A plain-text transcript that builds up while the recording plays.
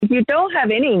you don't have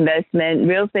any investment,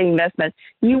 real estate investment,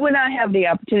 you will not have the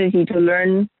opportunity to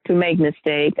learn to make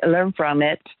mistakes, learn from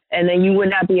it, and then you will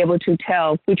not be able to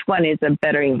tell which one is a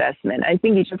better investment. I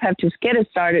think you just have to get it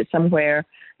started somewhere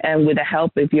and with the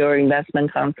help of your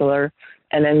investment counselor,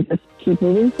 and then just keep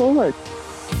moving forward.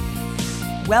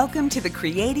 Welcome to the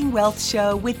Creating Wealth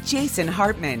Show with Jason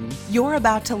Hartman. You're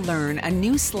about to learn a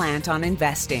new slant on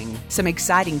investing, some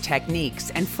exciting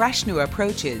techniques, and fresh new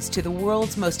approaches to the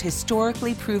world's most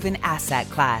historically proven asset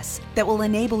class that will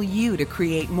enable you to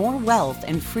create more wealth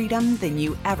and freedom than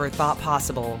you ever thought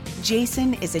possible.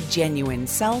 Jason is a genuine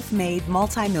self-made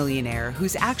multimillionaire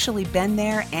who's actually been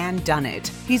there and done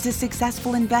it. He's a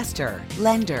successful investor,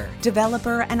 lender,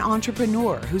 developer, and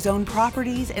entrepreneur who's owned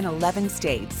properties in 11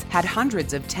 states, had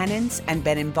hundreds of tenants, and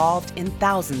been involved in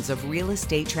thousands of real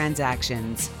estate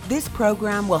transactions. This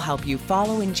program will help you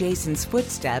follow in Jason's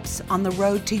footsteps on the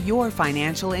road to your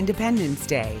financial independence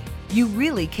day. You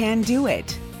really can do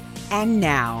it. And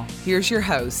now, here's your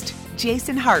host,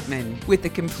 Jason Hartman, with the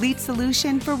complete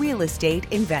solution for real estate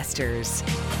investors.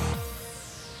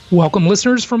 Welcome,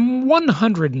 listeners from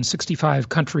 165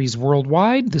 countries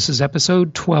worldwide. This is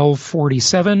episode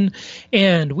 1247,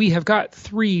 and we have got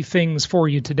three things for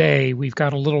you today. We've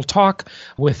got a little talk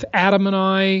with Adam and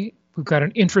I. We've got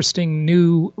an interesting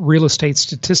new real estate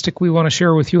statistic we want to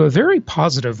share with you, a very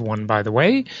positive one, by the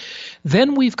way.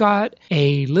 Then we've got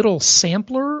a little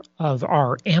sampler of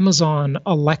our Amazon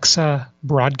Alexa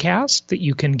broadcast that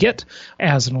you can get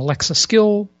as an Alexa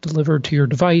skill delivered to your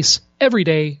device every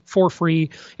day for free.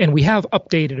 And we have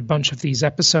updated a bunch of these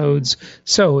episodes.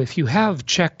 So if you have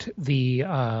checked the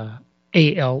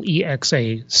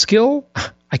Alexa skill,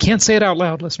 I can't say it out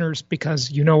loud, listeners, because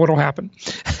you know what'll happen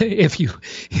if you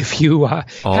have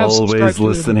always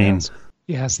listening.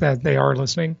 Yes, that they are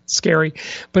listening. Scary.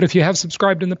 But if you have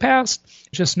subscribed in the past,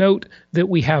 just note that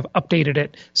we have updated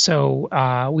it.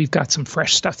 So we've got some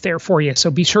fresh stuff there for you. So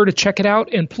be sure to check it out,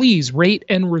 and please rate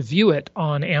and review it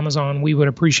on Amazon. We would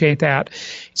appreciate that.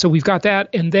 So we've got that.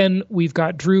 And then we've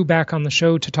got Drew back on the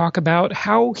show to talk about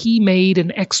how he made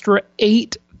an extra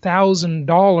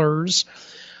 $8,000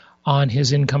 on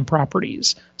his income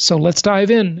properties. So let's dive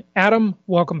in. Adam,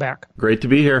 welcome back. Great to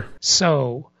be here.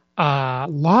 So a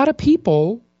lot of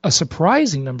people, a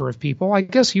surprising number of people, I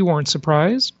guess you weren't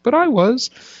surprised, but I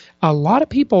was, a lot of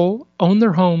people own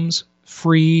their homes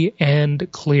free and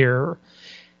clear.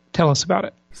 Tell us about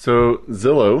it. So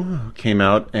Zillow came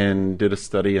out and did a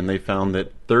study, and they found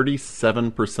that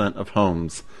 37% of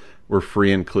homes were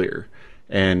free and clear.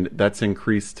 And that's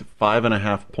increased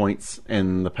 5.5 points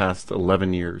in the past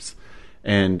 11 years.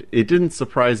 And it didn't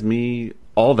surprise me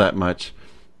all that much,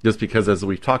 just because, as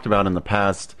we've talked about in the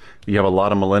past, you have a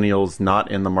lot of millennials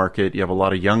not in the market. You have a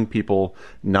lot of young people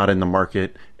not in the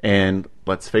market. And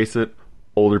let's face it,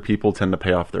 older people tend to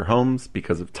pay off their homes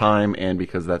because of time, and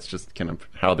because that's just kind of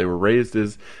how they were raised.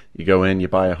 Is you go in, you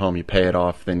buy a home, you pay it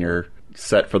off, then you're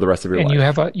set for the rest of your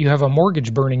life. And you have a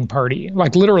mortgage burning party.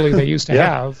 Like literally they used to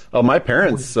have. Oh, my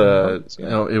parents, it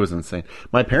was insane.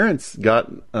 My parents got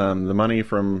the money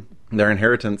from their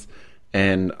inheritance,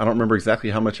 and I don't remember exactly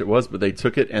how much it was, but they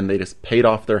took it and they just paid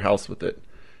off their house with it.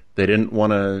 They didn't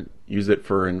want to use it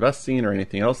for investing or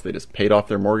anything else. They just paid off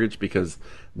their mortgage, because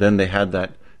then they had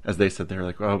that, as they said, they're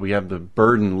like, oh, we have the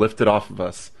burden lifted off of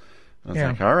us. I was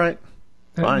like, all right.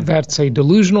 Fine. That's a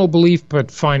delusional belief,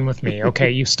 but fine with me. Okay,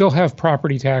 you still have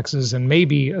property taxes and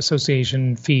maybe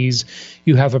association fees.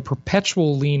 You have a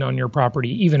perpetual lien on your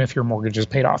property, even if your mortgage is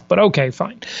paid off. But okay,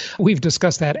 fine. We've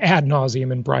discussed that ad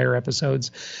nauseum in prior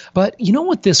episodes. But you know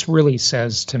what this really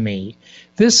says to me?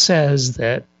 This says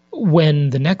that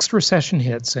when the next recession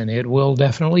hits, and it will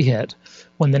definitely hit,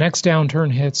 when the next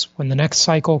downturn hits, when the next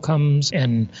cycle comes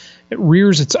and it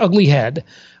rears its ugly head,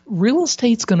 real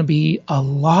estate's going to be a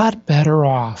lot better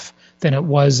off than it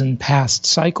was in past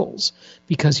cycles,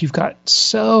 because you've got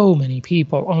so many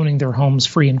people owning their homes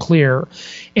free and clear,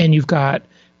 and you've got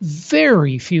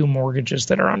very few mortgages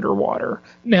that are underwater.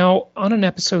 Now, on an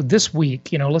episode this week,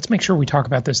 let's make sure we talk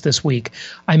about this week.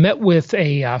 I met with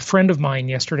a friend of mine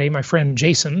yesterday, my friend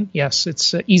Jason. Yes,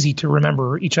 it's easy to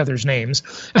remember each other's names.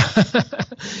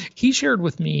 He shared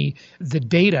with me the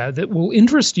data that will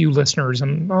interest you listeners,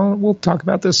 and we'll talk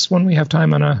about this when we have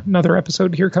time on another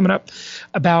episode here coming up,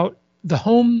 about the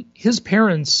home his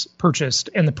parents purchased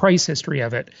and the price history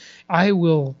of it. I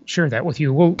will share that with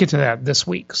you. We'll get to that this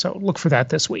week, so look for that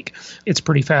this week. It's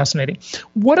pretty fascinating.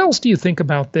 What else do you think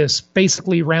about this?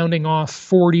 Basically rounding off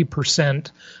 40%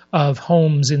 of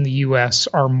homes in the U.S.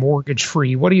 are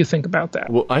mortgage-free. What do you think about that?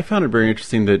 Well, I found it very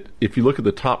interesting that if you look at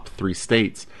the top 3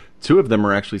 states, 2 of them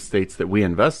are actually states that we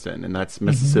invest in, and that's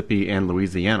Mississippi and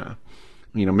Louisiana.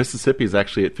 Mississippi is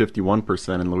actually at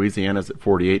 51% and Louisiana is at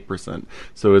 48%.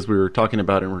 So as we were talking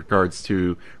about in regards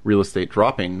to real estate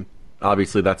dropping,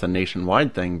 obviously that's a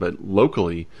nationwide thing, but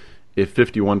locally, if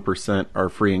 51% are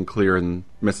free and clear in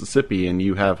Mississippi and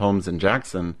you have homes in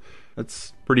Jackson,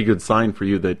 that's a pretty good sign for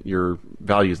you that your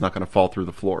value is not going to fall through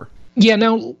the floor. Yeah,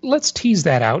 now let's tease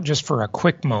that out just for a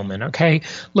quick moment, okay?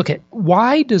 Look at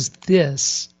why does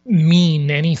this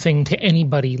mean anything to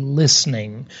anybody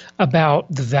listening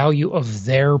about the value of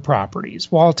their properties?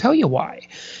 Well, I'll tell you why.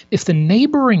 If the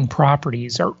neighboring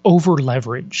properties are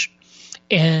over-leveraged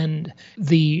and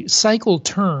the cycle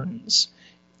turns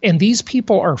and these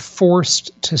people are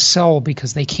forced to sell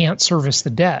because they can't service the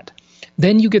debt,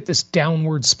 then you get this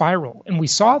downward spiral. And we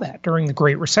saw that during the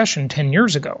Great Recession 10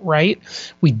 years ago, right?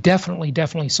 We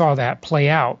definitely saw that play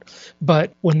out.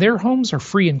 But when their homes are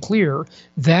free and clear,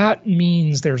 that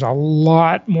means there's a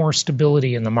lot more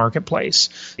stability in the marketplace.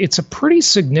 It's a pretty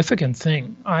significant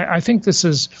thing. I think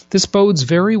this bodes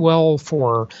very well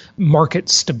for market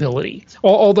stability.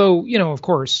 Although, of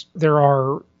course, there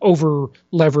are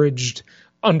over-leveraged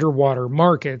underwater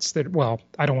markets that, well,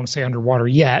 I don't want to say underwater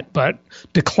yet, but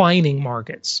declining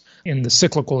markets in the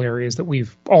cyclical areas that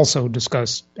we've also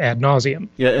discussed ad nauseum.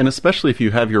 Yeah, and especially if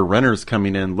you have your renters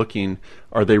coming in looking,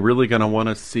 are they really going to want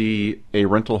to see a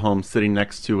rental home sitting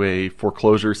next to a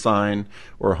foreclosure sign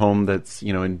or a home that's,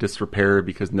 in disrepair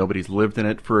because nobody's lived in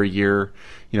it for a year?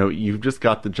 You've just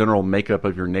got the general makeup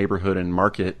of your neighborhood and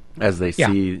market as they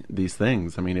see these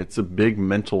things. I mean, it's a big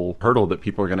mental hurdle that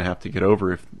people are going to have to get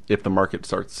over if the market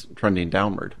starts trending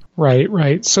downward.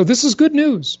 Right. So this is good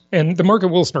news, and the market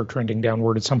will start trending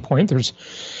downward at some point.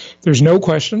 There's no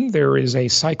question there is a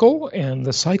cycle, and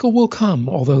the cycle will come,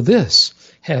 although this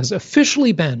has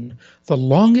officially been the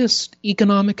longest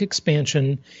economic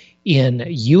expansion in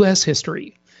U.S.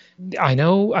 history. I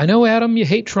know, Adam, you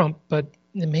hate Trump, but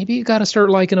maybe you got to start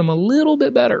liking him a little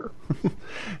bit better.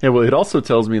 Yeah, well, it also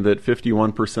tells me that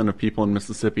 51% of people in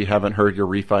Mississippi haven't heard your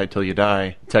refi till you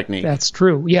die technique. That's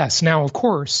true. Yes. Now, of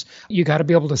course, you got to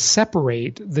be able to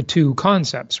separate the two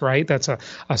concepts, right? That's a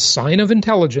sign of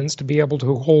intelligence to be able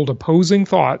to hold opposing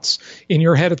thoughts in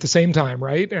your head at the same time,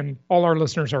 right? And all our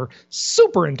listeners are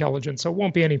super intelligent, so it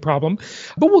won't be any problem.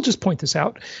 But we'll just point this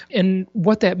out. And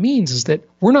what that means is that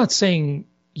we're not saying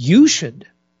you should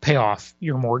pay off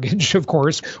your mortgage, of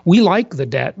course. We like the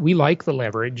debt. We like the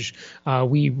leverage.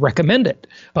 We recommend it.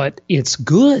 But it's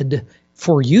good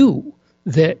for you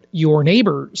that your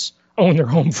neighbors own their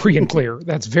home free and clear.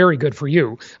 That's very good for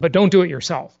you. But don't do it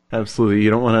yourself. Absolutely.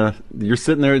 You don't want to, you're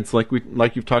sitting there, it's like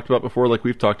you've talked about before, like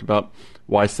we've talked about,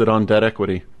 why sit on debt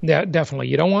equity? Yeah, definitely.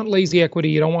 You don't want lazy equity.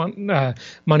 You don't want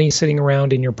money sitting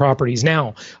around in your properties.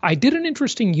 Now, I did an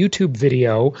interesting YouTube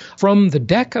video from the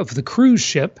deck of the cruise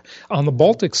ship on the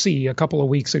Baltic Sea a couple of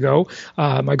weeks ago.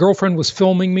 My girlfriend was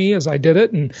filming me as I did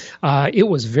it, and it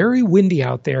was very windy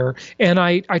out there. And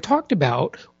I talked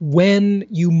about when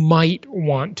you might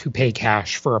want to pay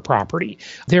cash for a property.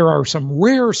 There are some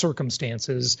rare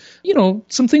circumstances,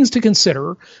 some things to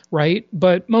consider, right?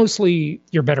 But mostly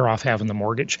you're better off having the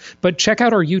mortgage. But check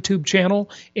out our YouTube channel,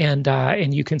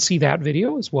 and you can see that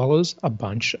video as well as a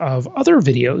bunch of other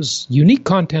videos, unique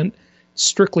content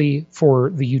strictly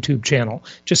for the YouTube channel.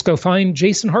 Just go find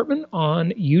Jason Hartman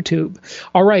on YouTube.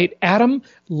 All right, Adam,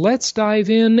 let's dive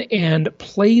in and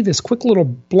play this quick little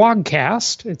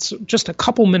blogcast. It's just a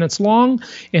couple minutes long,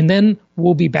 and then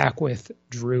we'll be back with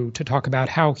Drew to talk about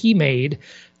how he made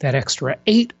that extra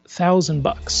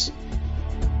 $8,000.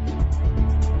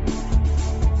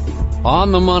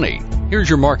 On the money, here's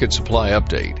your market supply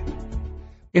update.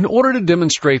 In order to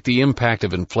demonstrate the impact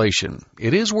of inflation,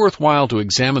 it is worthwhile to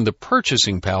examine the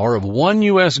purchasing power of $1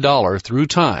 US through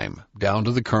time, down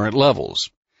to the current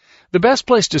levels. The best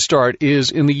place to start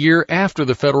is in the year after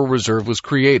the Federal Reserve was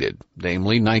created,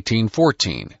 namely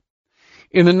 1914.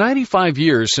 In the 95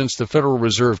 years since the Federal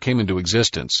Reserve came into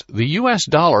existence, the US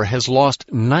dollar has lost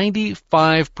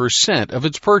 95% of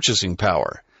its purchasing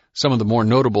power. Some of the more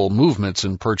notable movements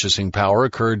in purchasing power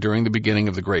occurred during the beginning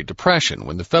of the Great Depression,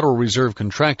 when the Federal Reserve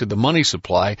contracted the money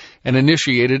supply and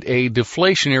initiated a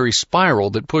deflationary spiral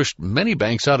that pushed many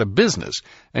banks out of business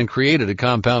and created a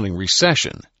compounding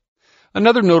recession.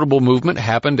 Another notable movement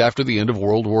happened after the end of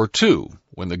World War II,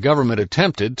 when the government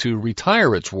attempted to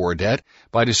retire its war debt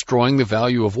by destroying the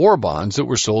value of war bonds that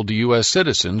were sold to U.S.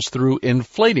 citizens through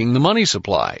inflating the money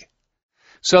supply.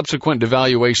 Subsequent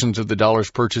devaluations of the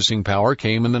dollar's purchasing power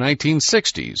came in the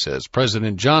 1960s as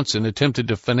President Johnson attempted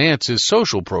to finance his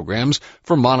social programs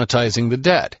for monetizing the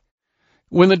debt.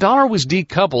 When the dollar was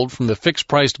decoupled from the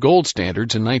fixed-priced gold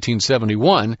standards in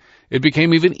 1971, it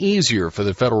became even easier for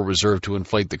the Federal Reserve to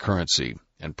inflate the currency,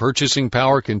 and purchasing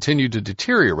power continued to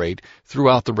deteriorate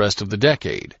throughout the rest of the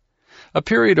decade. A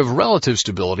period of relative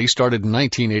stability started in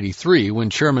 1983 when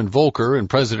Chairman Volcker and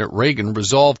President Reagan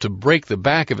resolved to break the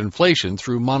back of inflation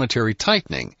through monetary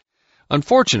tightening.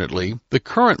 Unfortunately, the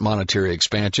current monetary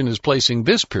expansion is placing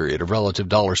this period of relative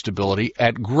dollar stability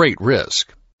at great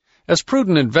risk. As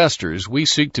prudent investors, we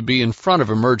seek to be in front of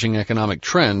emerging economic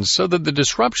trends so that the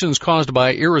disruptions caused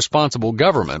by irresponsible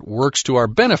government works to our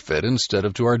benefit instead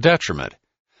of to our detriment.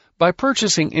 By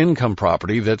purchasing income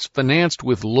property that's financed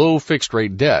with low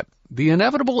fixed-rate debt, the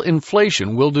inevitable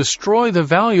inflation will destroy the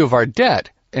value of our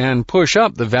debt and push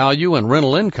up the value and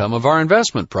rental income of our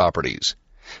investment properties.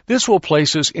 This will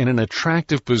place us in an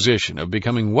attractive position of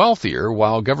becoming wealthier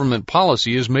while government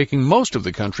policy is making most of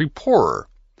the country poorer.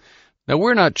 Now,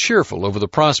 we're not cheerful over the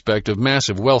prospect of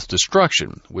massive wealth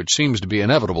destruction, which seems to be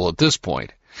inevitable at this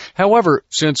point. However,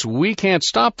 since we can't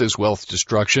stop this wealth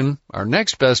destruction, our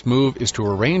next best move is to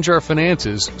arrange our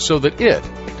finances so that it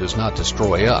does not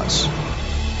destroy us.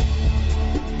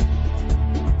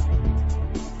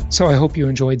 So I hope you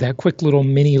enjoyed that quick little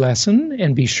mini lesson,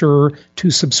 and be sure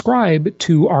to subscribe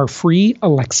to our free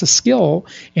Alexa skill,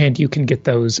 and you can get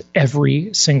those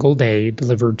every single day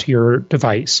delivered to your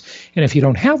device. And if you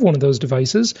don't have one of those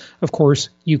devices, of course,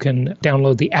 you can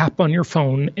download the app on your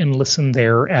phone and listen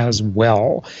there as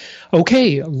well.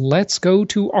 Okay, let's go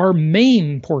to our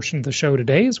main portion of the show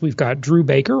today, as we've got Drew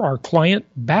Baker, our client,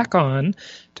 back on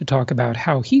to talk about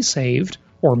how he saved,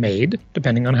 or made,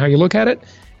 depending on how you look at it,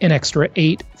 an extra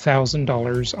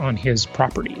 $8,000 on his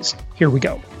properties. Here we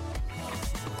go.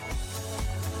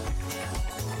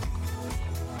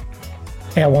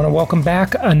 Hey, I want to welcome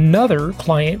back another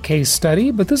client case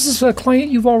study, but this is a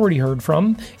client you've already heard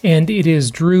from, and it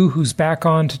is Drew who's back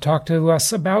on to talk to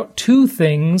us about two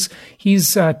things.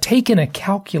 He's taken a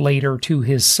calculator to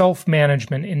his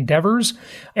self-management endeavors.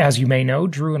 As you may know,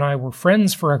 Drew and I were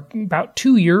friends for about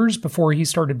 2 years before he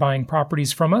started buying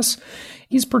properties from us.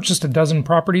 He's purchased a dozen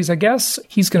properties, I guess.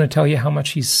 He's going to tell you how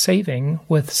much he's saving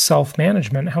with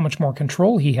self-management, how much more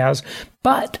control he has.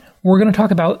 But we're going to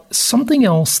talk about something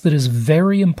else that is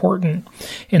very important,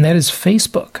 and that is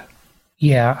Facebook.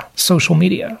 Yeah, social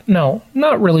media. No,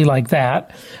 not really like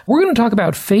that. We're going to talk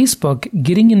about Facebook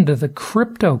getting into the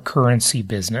cryptocurrency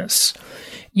business.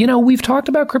 You know, we've talked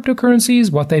about cryptocurrencies,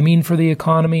 what they mean for the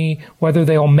economy, whether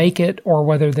they'll make it or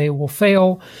whether they will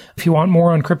fail. If you want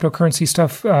more on cryptocurrency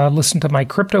stuff, listen to my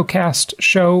CryptoCast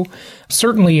show.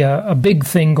 Certainly a big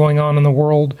thing going on in the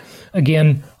world.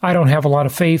 Again, I don't have a lot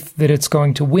of faith that it's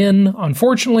going to win.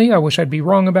 Unfortunately, I wish I'd be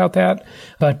wrong about that.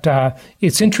 But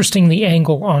it's interesting, the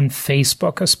angle on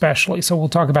Facebook especially. So we'll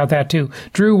talk about that too.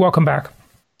 Drew, welcome back.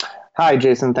 Hi,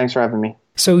 Jason. Thanks for having me.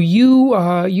 So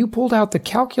you pulled out the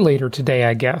calculator today,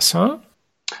 I guess, huh?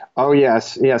 Oh,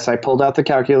 yes. Yes, I pulled out the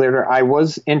calculator. I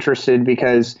was interested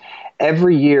because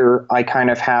every year I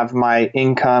kind of have my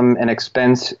income and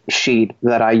expense sheet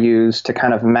that I use to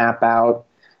kind of map out,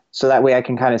 so that way I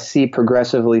can kind of see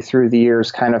progressively through the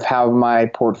years kind of how my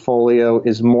portfolio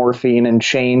is morphing and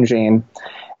changing.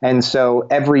 And so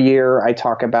every year I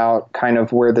talk about kind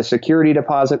of where the security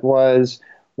deposit was,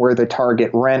 where the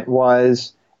target rent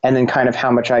was, and then kind of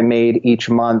how much I made each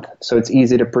month. So it's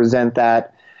easy to present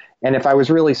that. And if I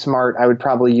was really smart, I would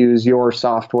probably use your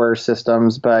software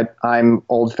systems, but I'm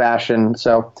old-fashioned.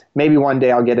 So maybe one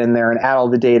day I'll get in there and add all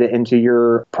the data into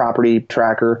your property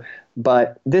tracker.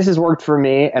 But this has worked for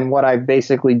me. And what I've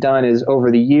basically done is over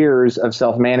the years of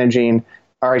self-managing,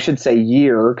 or I should say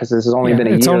year, because this has only been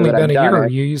a year. It's only been a year.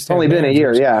 You used to only been a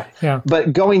year, yeah.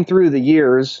 But going through the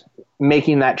years,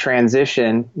 making that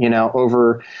transition,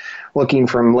 over looking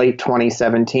from late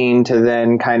 2017 to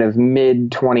then kind of mid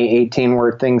 2018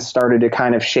 where things started to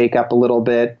kind of shake up a little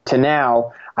bit to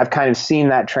now, I've kind of seen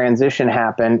that transition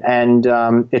happen. And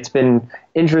it's been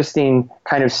interesting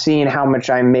kind of seeing how much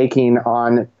I'm making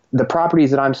on the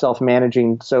properties that I'm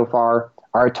self-managing so far.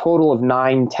 Are a total of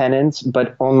 9 tenants,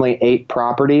 but only 8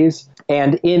 properties.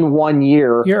 And in 1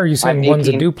 year, are you saying one's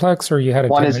a duplex, or you had a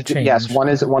tenant change? Yes, one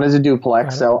is a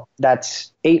duplex. So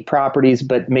that's 8 properties,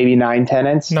 but maybe 9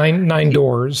 tenants. Nine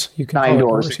doors. You can 9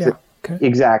 doors. Yeah. Okay.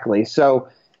 Exactly. So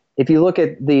if you look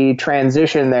at the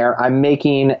transition there, I'm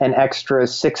making an extra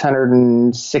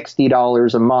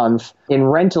 $660 a month in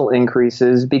rental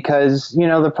increases because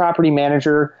the property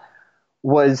manager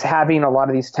was having a lot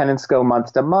of these tenants go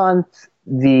month to month.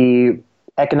 The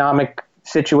economic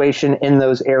situation in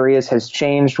those areas has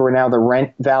changed where now the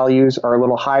rent values are a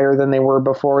little higher than they were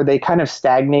before. They kind of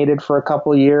stagnated for a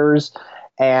couple of years,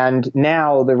 and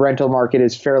now the rental market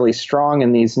is fairly strong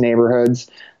in these neighborhoods.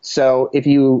 So if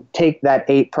you take that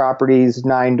 8 properties,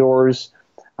 9 doors,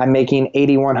 I'm making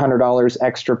 $8,100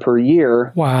 extra per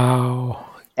year. Wow.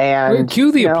 And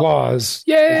cue the applause.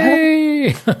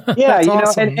 Yay! Yeah,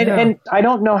 awesome. And I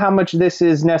don't know how much this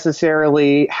is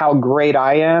necessarily how great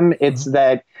I am. It's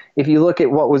that if you look at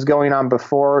what was going on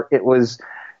before, it was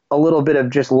a little bit of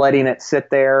just letting it sit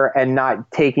there and not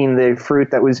taking the fruit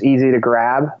that was easy to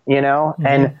grab,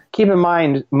 And keep in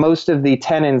mind, most of the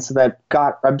tenants that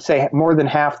got, I'd say more than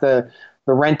half the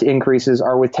rent increases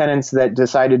are with tenants that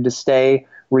decided to stay,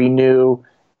 renew,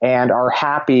 and are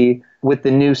happy with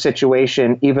the new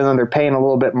situation. Even though they're paying a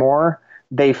little bit more,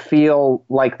 they feel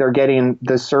like they're getting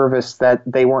the service that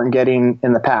they weren't getting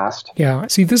in the past. Yeah.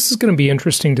 See, this is going to be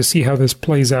interesting to see how this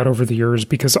plays out over the years,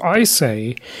 because I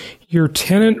say your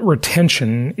tenant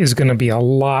retention is going to be a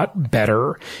lot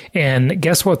better. And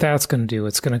guess what that's going to do?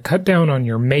 It's going to cut down on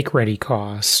your make-ready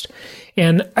cost.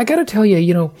 And I got to tell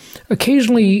you,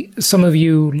 occasionally some of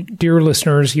you, dear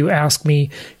listeners, you ask me,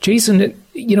 Jason,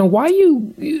 why are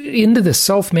you into this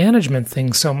self-management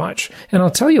thing so much? And I'll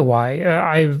tell you why.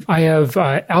 I have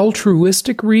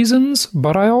altruistic reasons,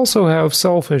 but I also have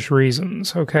selfish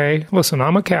reasons, okay? Listen,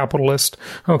 I'm a capitalist,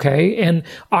 okay? And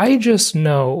I just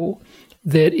know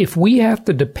that if we have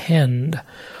to depend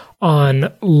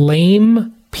on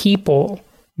lame people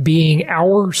being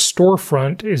our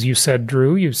storefront, as you said,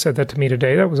 Drew, you said that to me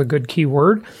today, that was a good key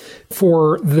word,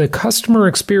 for the customer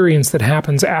experience that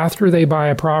happens after they buy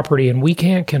a property, and we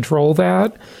can't control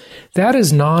that, that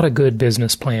is not a good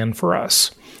business plan for us.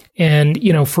 And,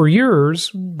 for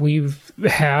years, we've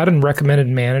had and recommended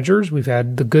managers. We've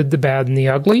had the good, the bad, and the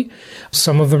ugly.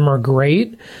 Some of them are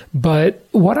great. But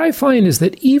what I find is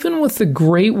that even with the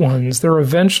great ones, they're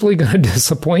eventually going to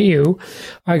disappoint you.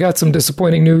 I got some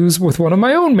disappointing news with one of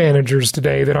my own managers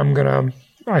today that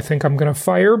I think I'm going to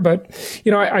fire. But,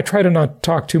 I try to not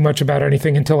talk too much about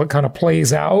anything until it kind of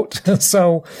plays out.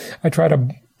 So I try to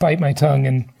bite my tongue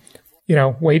and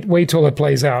wait till it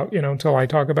plays out, until I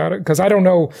talk about it. Because I don't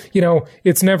know,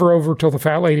 it's never over till the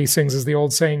fat lady sings, as the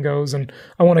old saying goes. And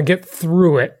I want to get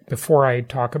through it before I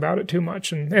talk about it too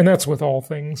much. And that's with all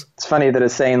things. It's funny that a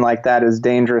saying like that is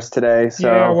dangerous today. So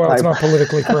yeah, well, it's not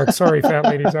politically correct. Sorry, fat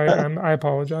ladies. I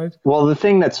apologize. Well, the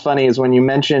thing that's funny is when you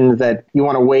mentioned that you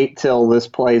want to wait till this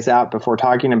plays out before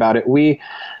talking about it, we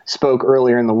spoke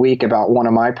earlier in the week about one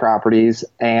of my properties,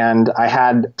 and I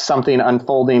had something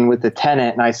unfolding with the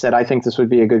tenant, and I said, I think this would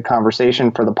be a good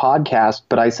conversation for the podcast,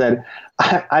 but I said,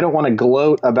 I don't want to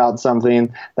gloat about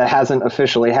something that hasn't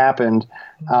officially happened.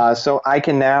 So I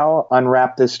can now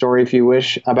unwrap this story, if you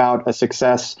wish, about a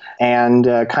success and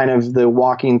kind of the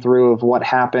walking through of what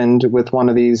happened with one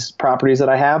of these properties that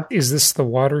I have. Is this the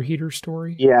water heater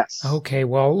story? Yes. Okay,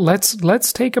 well,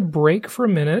 let's take a break for a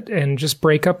minute and just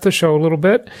break up the show a little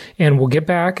bit, and we'll get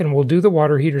back and we'll do the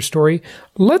water heater story.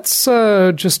 Let's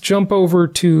just jump over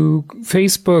to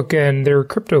Facebook and their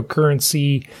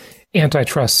cryptocurrency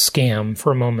antitrust scam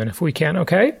for a moment, if we can,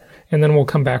 okay? And then we'll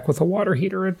come back with a water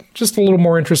heater. It's just a little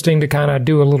more interesting to kind of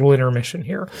do a little intermission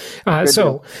here.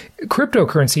 So,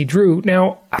 cryptocurrency, Drew.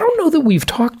 Now, I don't know that we've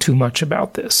talked too much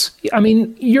about this. I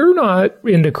mean, you're not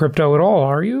into crypto at all,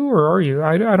 are you? Or are you?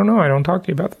 I don't know. I don't talk to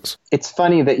you about this. It's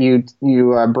funny that you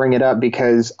bring it up,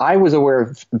 because I was aware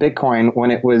of Bitcoin when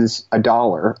it was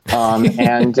 $1.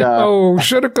 And oh,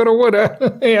 shoulda, coulda,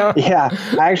 woulda. Yeah. Yeah.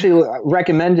 I actually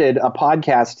recommended a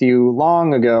podcast to you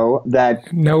long ago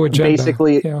that No Agenda.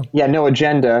 Basically, No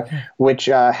Agenda, which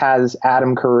has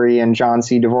Adam Curry and John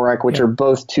C. Dvorak, which are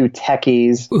both two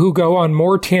techies who go on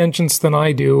more tangents than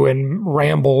I do and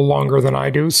ramble longer than I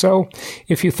do. So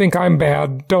if you think I'm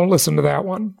bad, don't listen to that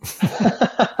one.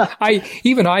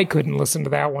 I couldn't listen to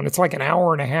that one. It's like an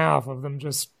hour and a half of them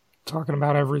just talking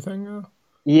about everything.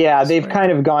 Yeah, they've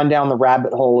kind of gone down the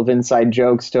rabbit hole of inside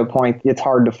jokes to a point it's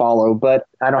hard to follow, but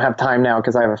I don't have time now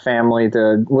because I have a family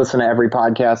to listen to every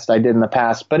podcast I did in the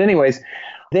past. But anyways,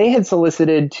 they had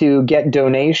solicited to get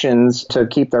donations to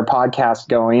keep their podcast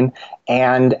going.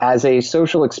 And as a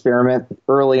social experiment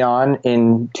early on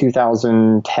in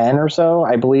 2010 or so,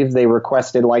 I believe they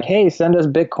requested like, hey, send us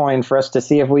Bitcoin for us to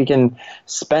see if we can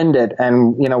spend it.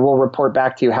 And, we'll report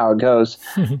back to you how it goes.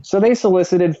 So they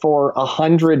solicited for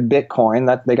 100 Bitcoin.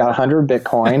 That they got 100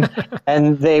 Bitcoin.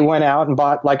 And they went out and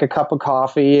bought like a cup of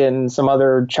coffee and some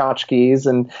other tchotchkes.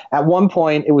 And at one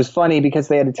point, it was funny because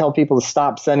they had to tell people to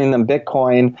stop sending them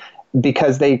Bitcoin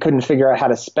because they couldn't figure out how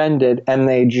to spend it. And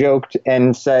they joked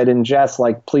and said in jest,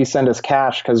 like, please send us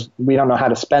cash because we don't know how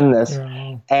to spend this.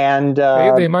 Yeah. And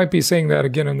they might be saying that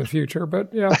again in the future,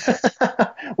 but yeah.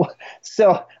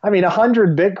 So,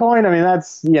 100 Bitcoin,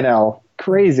 that's,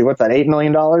 crazy. What's that, $8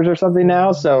 million or something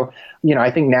now? So,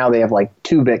 I think now they have like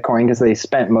 2 Bitcoin because they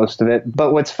spent most of it.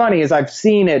 But what's funny is I've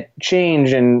seen it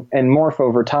change and morph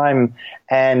over time.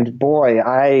 And boy,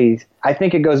 I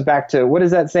think it goes back to, what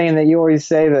is that saying that you always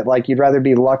say, that like you'd rather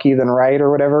be lucky than right or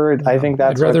whatever? I think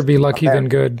that's I'd rather be lucky than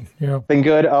good. Yeah. Than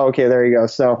good? Oh, okay, there you go.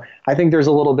 So I think there's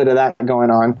a little bit of that going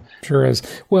on. Sure is.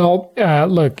 Well,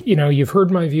 look, you've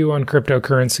heard my view on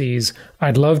cryptocurrencies.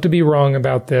 I'd love to be wrong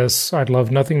about this. I'd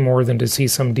love nothing more than to see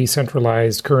some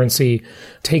decentralized currency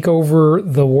take over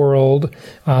the world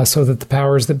so that the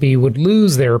powers that be would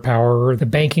lose their power, the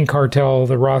banking cartel,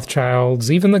 the Rothschilds,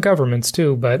 even the governments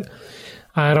too. But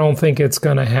I don't think it's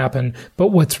going to happen. But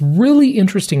what's really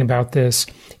interesting about this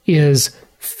is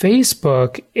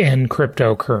Facebook and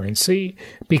cryptocurrency,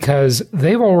 because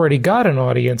they've already got an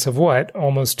audience of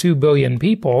almost 2 billion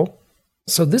people.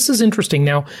 So this is interesting.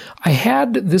 Now, I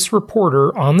had this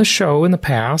reporter on the show in the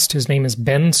past. His name is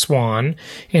Ben Swan,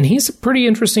 and he's a pretty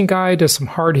interesting guy, does some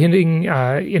hard-hitting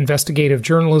investigative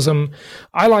journalism.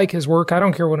 I like his work. I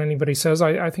don't care what anybody says.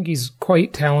 I think he's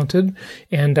quite talented,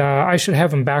 and I should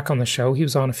have him back on the show. He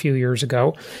was on a few years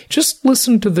ago. Just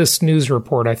listen to this news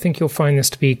report. I think you'll find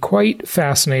this to be quite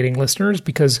fascinating, listeners,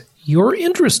 because you're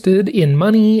interested in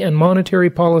money and monetary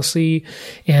policy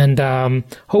and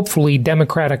hopefully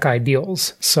democratic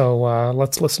ideals. So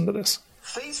let's listen to this.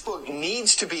 Facebook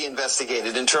needs to be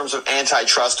investigated in terms of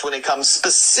antitrust when it comes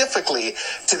specifically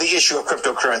to the issue of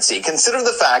cryptocurrency. Consider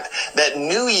the fact that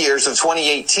New Year's of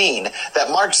 2018, that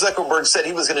Mark Zuckerberg said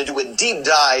he was going to do a deep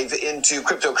dive into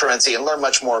cryptocurrency and learn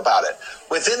much more about it.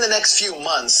 Within the next few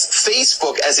months,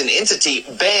 Facebook as an entity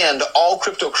banned all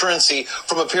cryptocurrency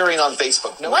from appearing on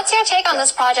Facebook. What's your take on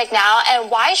this project now,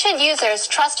 and why should users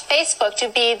trust Facebook to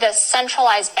be the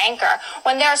centralized banker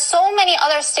when there are so many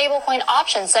other stablecoin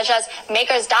options such as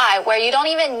Maker's DAI, where you don't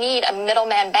even need a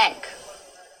middleman bank?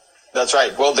 That's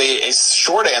right. Well, the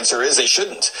short answer is they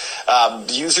shouldn't.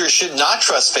 Users should not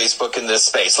trust Facebook in this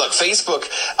space. Look, Facebook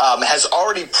has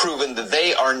already proven that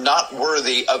they are not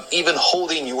worthy of even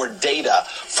holding your data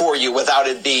for you without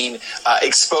it being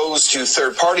exposed to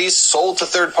third parties, sold to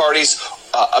third parties,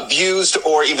 abused,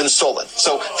 or even stolen.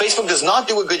 So Facebook does not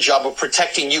do a good job of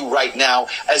protecting you right now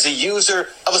as a user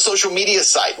of a social media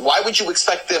site. Why would you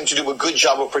expect them to do a good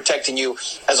job of protecting you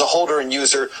as a holder and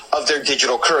user of their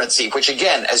digital currency, which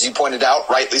again, as you pointed out,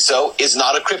 rightly so, is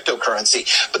not a cryptocurrency.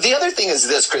 But the other thing is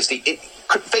this, Christy,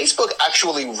 Facebook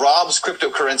actually robs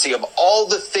cryptocurrency of all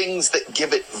the things that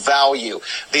give it value.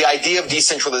 The idea of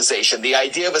decentralization, the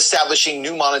idea of establishing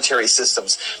new monetary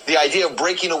systems, the idea of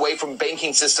breaking away from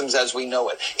banking systems as we know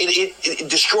it. It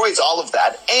destroys all of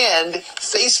that. And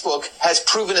Facebook has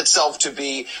proven itself to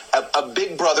be a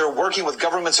big brother working with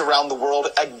governments around the world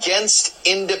against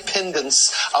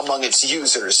independence among its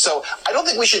users. So I don't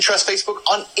think we should trust Facebook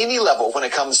on any level when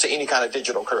it comes to any kind of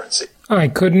digital currency. I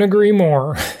couldn't agree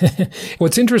more.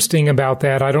 What's interesting about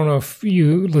that, I don't know if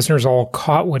you listeners all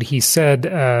caught what he said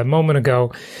a moment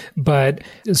ago, but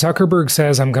Zuckerberg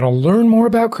says, I'm going to learn more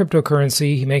about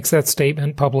cryptocurrency. He makes that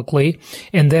statement publicly.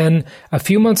 And then a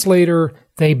few months later,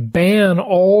 they ban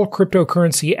all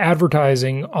cryptocurrency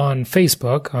advertising on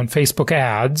Facebook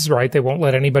ads, right? They won't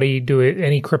let anybody do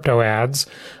any crypto ads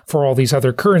for all these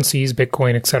other currencies,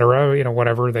 Bitcoin, et cetera,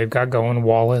 whatever they've got going,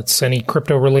 wallets, any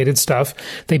crypto related stuff.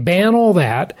 They ban all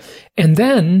that. And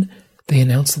then they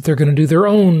announce that they're going to do their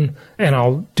own, and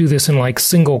I'll do this in like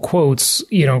single quotes,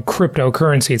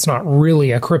 cryptocurrency. It's not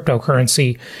really a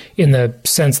cryptocurrency in the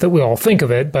sense that we all think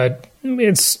of it, but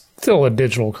it's still a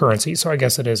digital currency. So I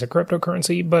guess it is a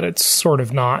cryptocurrency, but it's sort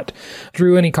of not.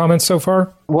 Drew, any comments so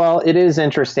far? Well, it is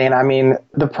interesting. I mean,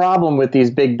 the problem with these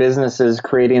big businesses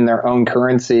creating their own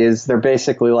currency is they're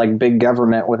basically like big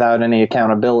government without any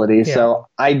accountability. Yeah. So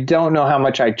I don't know how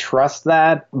much I trust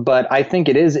that, but I think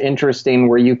it is interesting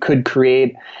where you could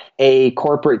create a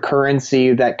corporate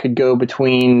currency that could go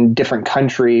between different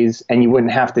countries and you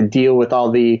wouldn't have to deal with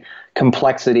all the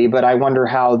complexity. But I wonder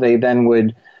how they then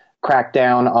would crack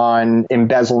down on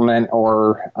embezzlement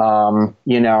or, all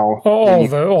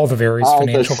the various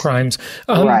financial crimes.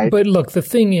 Right. But look, the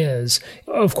thing is,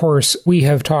 of course, we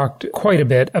have talked quite a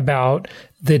bit about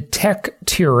the tech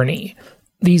tyranny.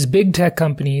 These big tech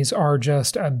companies are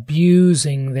just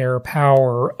abusing their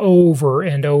power over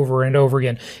and over and over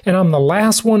again. And I'm the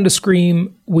last one to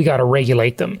scream, we got to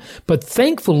regulate them. But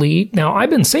thankfully, now I've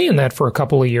been saying that for a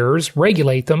couple of years,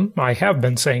 regulate them. I have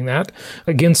been saying that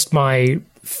against my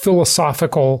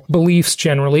philosophical beliefs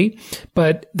generally,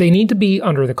 but they need to be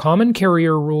under the common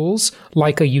carrier rules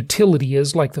like a utility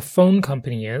is, like the phone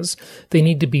company is. They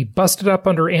need to be busted up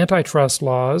under antitrust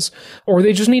laws, or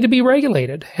they just need to be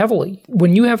regulated heavily.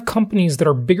 When you have companies that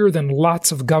are bigger than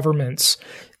lots of governments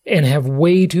and have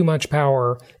way too much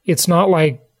power, it's not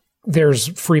like there's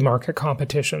free market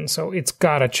competition. So it's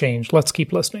got to change. Let's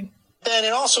keep listening. And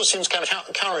it also seems kind of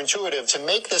counterintuitive to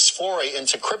make this foray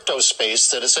into crypto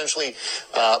space that essentially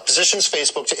positions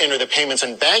Facebook to enter the payments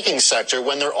and banking sector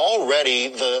when they're already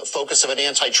the focus of an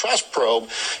antitrust probe,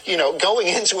 going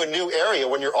into a new area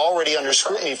when you're already under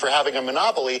scrutiny for having a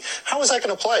monopoly. How is that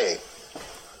going to play?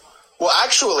 Well,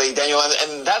 actually, Daniel,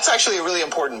 and that's actually a really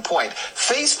important point.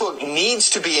 Facebook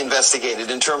needs to be investigated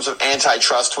in terms of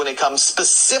antitrust when it comes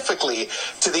specifically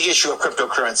to the issue of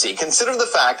cryptocurrency. Consider the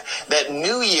fact that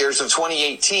New Year's of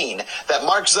 2018, that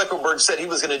Mark Zuckerberg said he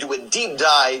was going to do a deep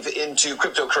dive into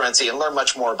cryptocurrency and learn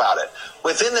much more about it.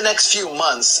 Within the next few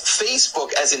months,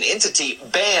 Facebook as an entity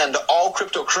banned all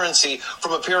cryptocurrency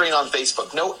from appearing on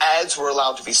Facebook. No ads were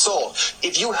allowed to be sold.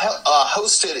 If you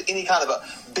hosted any kind of a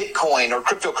Bitcoin or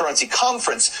cryptocurrency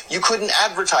conference, you couldn't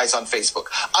advertise on Facebook.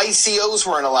 ICOs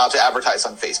weren't allowed to advertise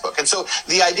on Facebook. And so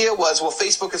the idea was, well,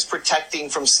 Facebook is protecting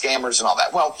from scammers and all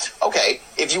that. Well, okay,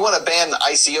 if you want to ban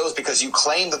ICOs because you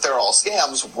claim that they're all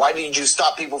scams, why did you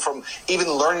stop people from even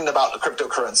learning about the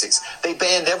cryptocurrencies? They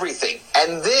banned everything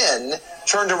and then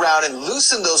turned around and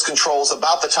loosened those controls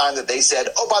about the time that they said,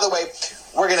 oh, by the way,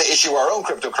 we're going to issue our own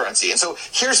cryptocurrency. And so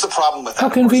here's the problem with that. How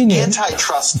convenient.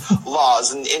 Antitrust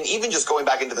laws, and even just going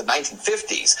back into the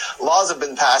 1950s, laws have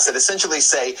been passed that essentially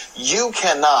say you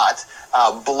cannot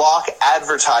block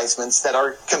advertisements that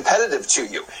are competitive to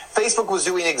you. Facebook was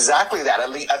doing exactly that.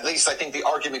 At least I think the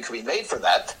argument could be made for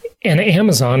that. And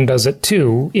Amazon does it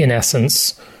too, in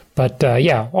essence. But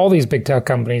yeah, all these big tech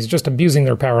companies just abusing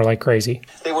their power like crazy.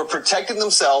 They were protecting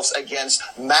themselves against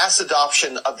mass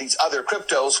adoption of these other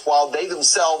cryptos while they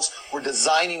themselves were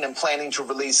designing and planning to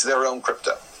release their own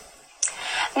crypto.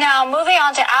 Now, moving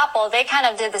on to Apple, they kind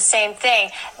of did the same thing.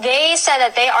 They said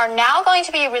that they are now going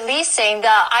to be releasing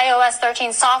the iOS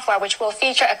 13 software, which will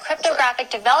feature a cryptographic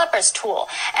developers tool.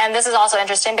 And this is also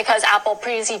interesting because Apple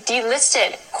previously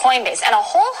delisted Coinbase and a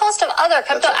whole host of other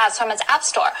crypto apps from its app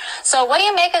store. So what do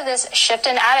you make of this shift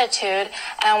in attitude,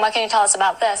 and what can you tell us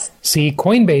about this? See,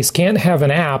 Coinbase can't have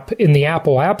an app in the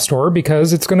Apple App Store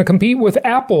because it's going to compete with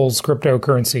Apple's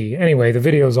cryptocurrency. Anyway, the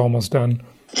video's almost done.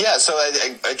 Yeah, so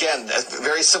again, a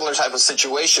very similar type of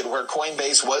situation where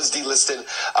Coinbase was delisted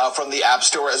from the App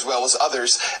Store as well as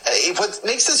others. What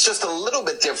makes this just a little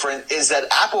bit different is that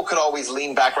Apple could always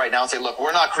lean back right now and say, look,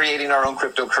 we're not creating our own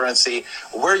cryptocurrency.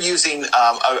 We're using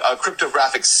a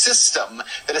cryptographic system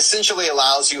that essentially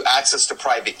allows you access to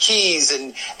private keys,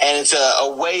 and it's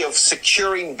a way of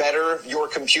securing better your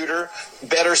computer,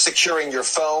 better securing your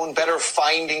phone, better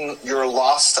finding your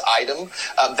lost item.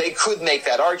 They could make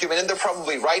that argument, and they're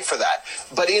probably right for that.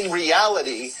 But in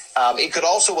reality, it could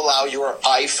also allow your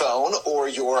iPhone or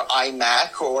your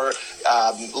iMac or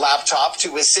laptop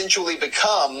to essentially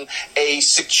become a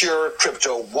secure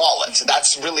crypto wallet.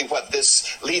 That's really what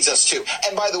this leads us to.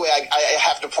 And by the way, I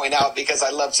have to point out, because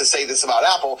I love to say this about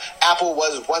Apple, Apple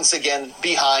was once again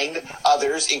behind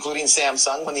others, including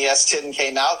Samsung. When the S10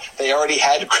 came out, they already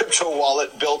had a crypto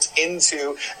wallet built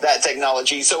into that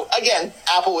technology. So again,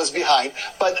 Apple was behind,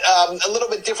 but a little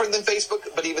bit different than Facebook,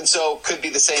 but even so, could be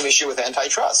the same issue with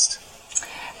antitrust.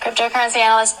 Cryptocurrency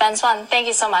analyst Ben Swan, thank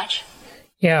you so much.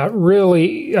 Yeah,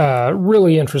 really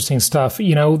interesting stuff.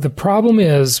 You know, the problem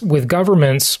is with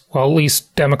governments, well, at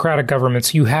least democratic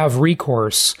governments, you have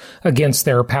recourse against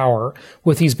their power.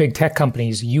 With these big tech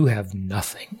companies, you have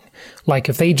nothing. Like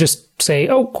if they just say,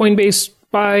 oh, Coinbase,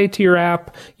 buy to your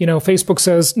app, Facebook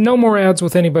says no more ads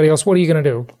with anybody else. What are you going to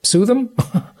do? Sue them?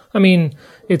 I mean,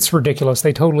 it's ridiculous.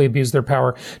 They totally abuse their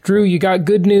power. Drew, you got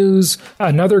good news.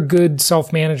 Another good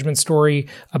self-management story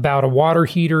about a water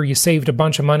heater. You saved a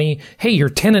bunch of money. Hey, your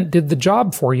tenant did the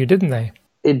job for you, didn't they?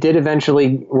 It did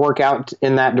eventually work out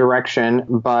in that direction,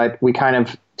 but we kind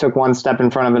of took one step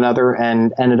in front of another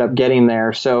and ended up getting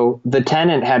there. So the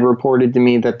tenant had reported to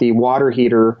me that the water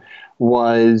heater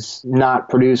was not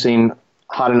producing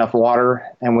hot enough water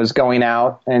and was going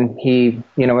out, and he,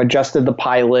 adjusted the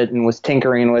pilot and was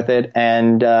tinkering with it.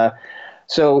 And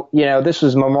so, this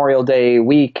was Memorial Day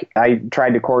week. I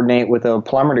tried to coordinate with a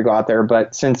plumber to go out there,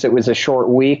 but since it was a short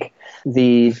week,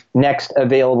 the next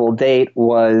available date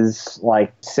was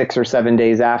like 6 or 7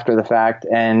 days after the fact.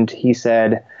 And he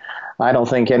said, I don't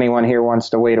think anyone here wants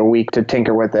to wait a week to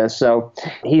tinker with this. So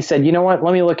he said, you know what,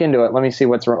 let me look into it. Let me see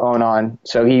what's going on.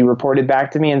 So he reported back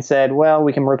to me and said, well,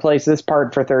 we can replace this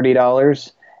part for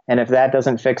 $30 And if that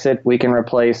doesn't fix it, we can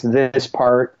replace this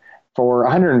part for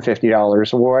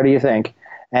 $150. What do you think?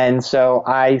 And so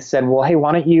I said, well, hey,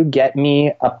 why don't you get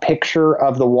me a picture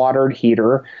of the water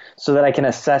heater so that I can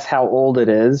assess how old it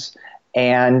is?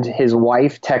 And his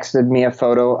wife texted me a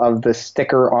photo of the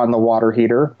sticker on the water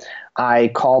heater. I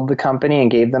called the company and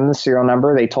gave them the serial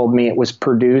number. They told me it was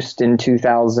produced in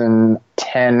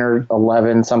 2010 or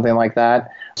 11, something like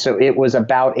that. So it was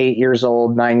about 8 years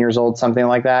old, 9 years old, something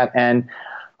like that. And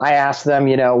I asked them,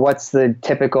 what's the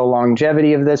typical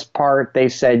longevity of this part? They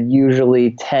said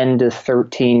usually 10 to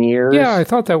 13 years. Yeah, I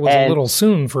thought that was a little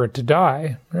soon for it to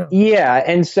die. Yeah,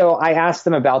 and so I asked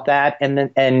them about that,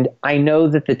 and I know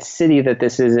that the city that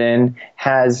this is in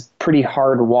has pretty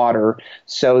hard water,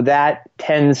 so that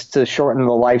tends to shorten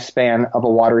the lifespan of a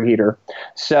water heater.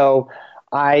 So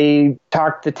I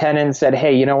talked to the tenant and said,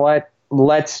 hey, you know what?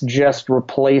 Let's just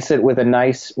replace it with a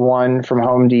nice one from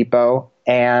Home Depot.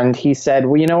 And he said,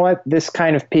 well, you know what? This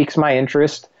kind of piques my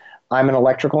interest. I'm an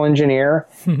electrical engineer,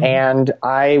 and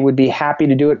I would be happy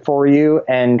to do it for you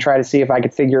and try to see if I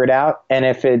could figure it out. And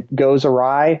if it goes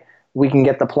awry, we can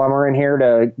get the plumber in here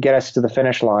to get us to the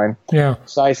finish line. Yeah.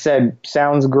 So I said,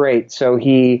 sounds great. So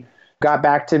he got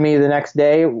back to me the next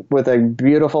day with a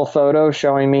beautiful photo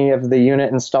showing me of the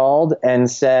unit installed and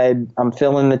said, I'm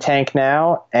filling the tank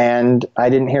now. And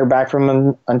I didn't hear back from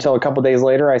him until a couple days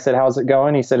later. I said, how's it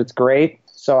going? He said, it's great.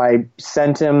 So I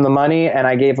sent him the money and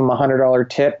I gave him a $100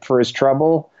 tip for his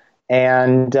trouble.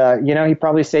 And, he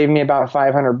probably saved me about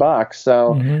 $500.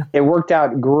 So it worked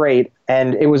out great.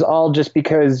 And it was all just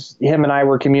because him and I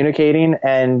were communicating,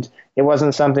 and it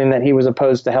wasn't something that he was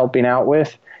opposed to helping out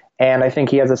with. And I think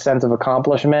he has a sense of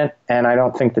accomplishment, and I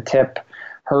don't think the tip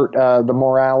hurt the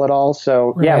morale at all.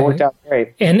 So, yeah, it worked out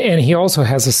great. And he also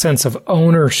has a sense of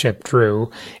ownership,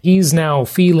 Drew. He's now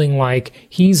feeling like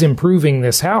he's improving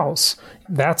this house.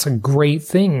 That's a great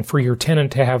thing for your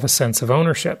tenant to have a sense of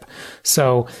ownership.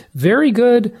 So, very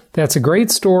good. That's a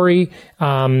great story,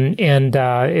 and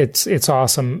it's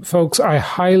awesome. Folks, I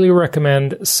highly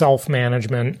recommend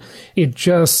self-management. It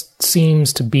just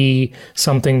seems to be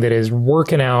something that is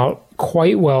working out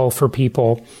quite well for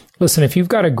people. Listen, if you've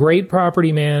got a great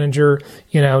property manager,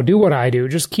 do what I do.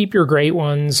 Just keep your great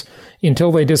ones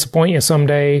until they disappoint you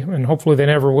someday, and hopefully they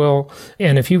never will.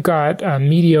 And if you've got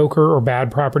mediocre or bad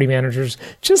property managers,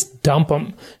 just dump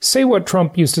them. Say what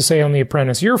Trump used to say on The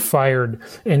Apprentice, you're fired,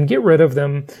 and get rid of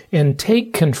them and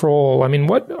take control. I mean,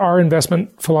 what our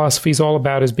investment philosophy is all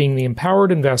about is being the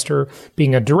empowered investor,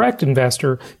 being a direct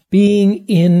investor, being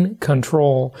in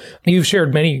control. You've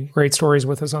shared many great stories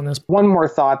with us on this. One more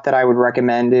thought that I would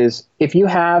recommend is if you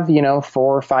have, 4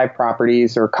 or 5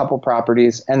 properties or a couple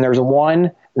properties, and there's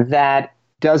one that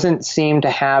doesn't seem to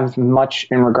have much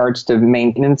in regards to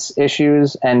maintenance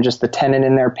issues and just the tenant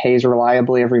in there pays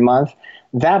reliably every month,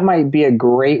 that might be a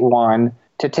great one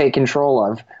to take control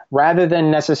of. Rather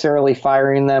than necessarily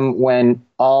firing them when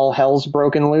all hell's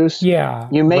broken loose,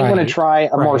 you may want to try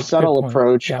a more subtle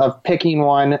approach of picking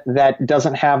one that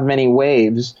doesn't have many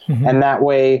waves. And that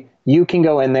way you can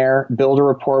go in there, build a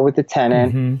rapport with the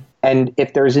tenant, and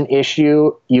if there's an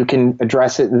issue, you can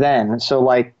address it then. So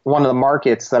like one of the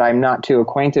markets that I'm not too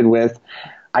acquainted with,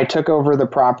 I took over the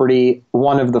property,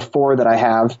 one of the 4 that I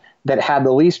have, that had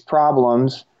the least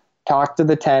problems, talked to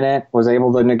the tenant, was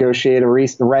able to negotiate a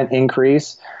rent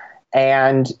increase,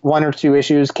 and 1 or 2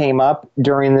 issues came up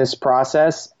during this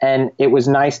process, and it was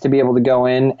nice to be able to go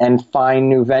in and find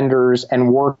new vendors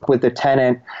and work with the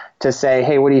tenant to say,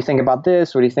 hey, what do you think about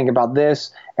this? What do you think about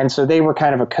this? And so they were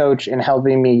kind of a coach in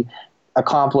helping me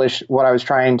accomplish what I was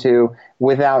trying to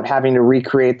without having to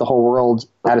recreate the whole world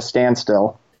at a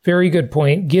standstill. Very good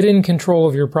point. Get in control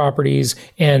of your properties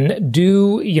and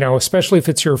do, especially if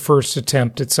it's your first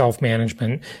attempt at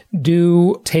self-management,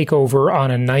 do take over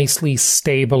on a nicely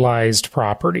stabilized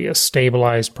property,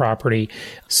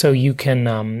 so you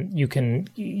can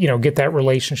get that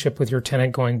relationship with your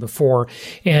tenant going before.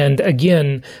 And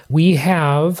again, we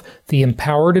have the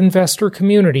empowered investor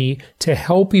community to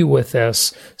help you with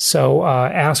this. So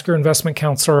ask your investment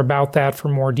counselor about that for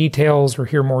more details, or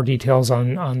hear more details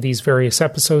on these various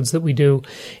episodes that we do.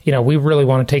 We really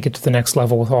want to take it to the next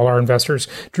level with all our investors.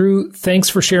 Drew, thanks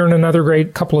for sharing another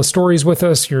great couple of stories with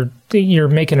us. You're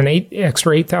making an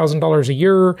extra $8,000 a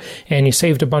year, and you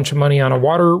saved a bunch of money on a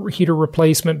water heater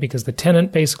replacement because the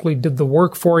tenant basically did the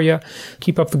work for you.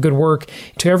 Keep up the good work.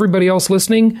 To everybody else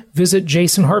listening, visit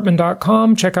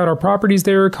jasonhartman.com. Check out our properties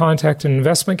there. Contact an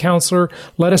investment counselor.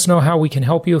 Let us know how we can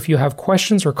help you. If you have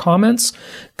questions or comments,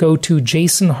 go to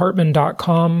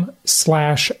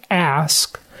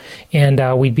jasonhartman.com/ask.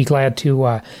 and we'd be glad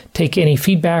to take any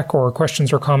feedback or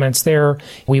questions or comments there.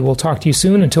 We will talk to you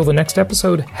soon. Until the next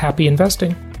episode, happy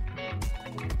investing.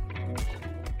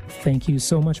 Thank you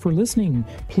so much for listening.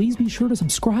 Please be sure to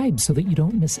subscribe so that you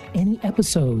don't miss any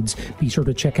episodes. Be sure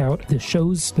to check out the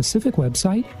show's specific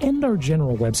website and our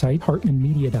general website,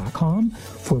 hartmanmedia.com,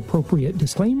 for appropriate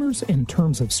disclaimers and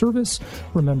terms of service.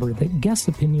 Remember that guest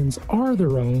opinions are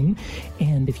their own,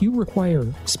 and if you require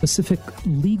specific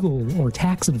legal or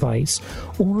tax advice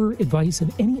or advice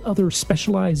in any other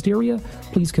specialized area,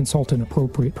 please consult an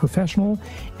appropriate professional.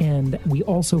 And we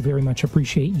also very much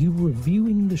appreciate you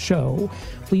reviewing the show.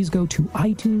 Please go to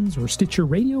iTunes or Stitcher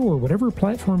Radio or whatever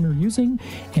platform you're using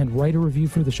and write a review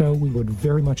for the show. We would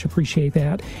very much appreciate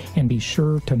that. And be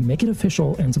sure to make it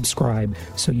official and subscribe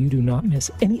so you do not miss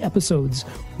any episodes.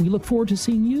 We look forward to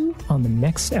seeing you on the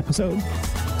next episode.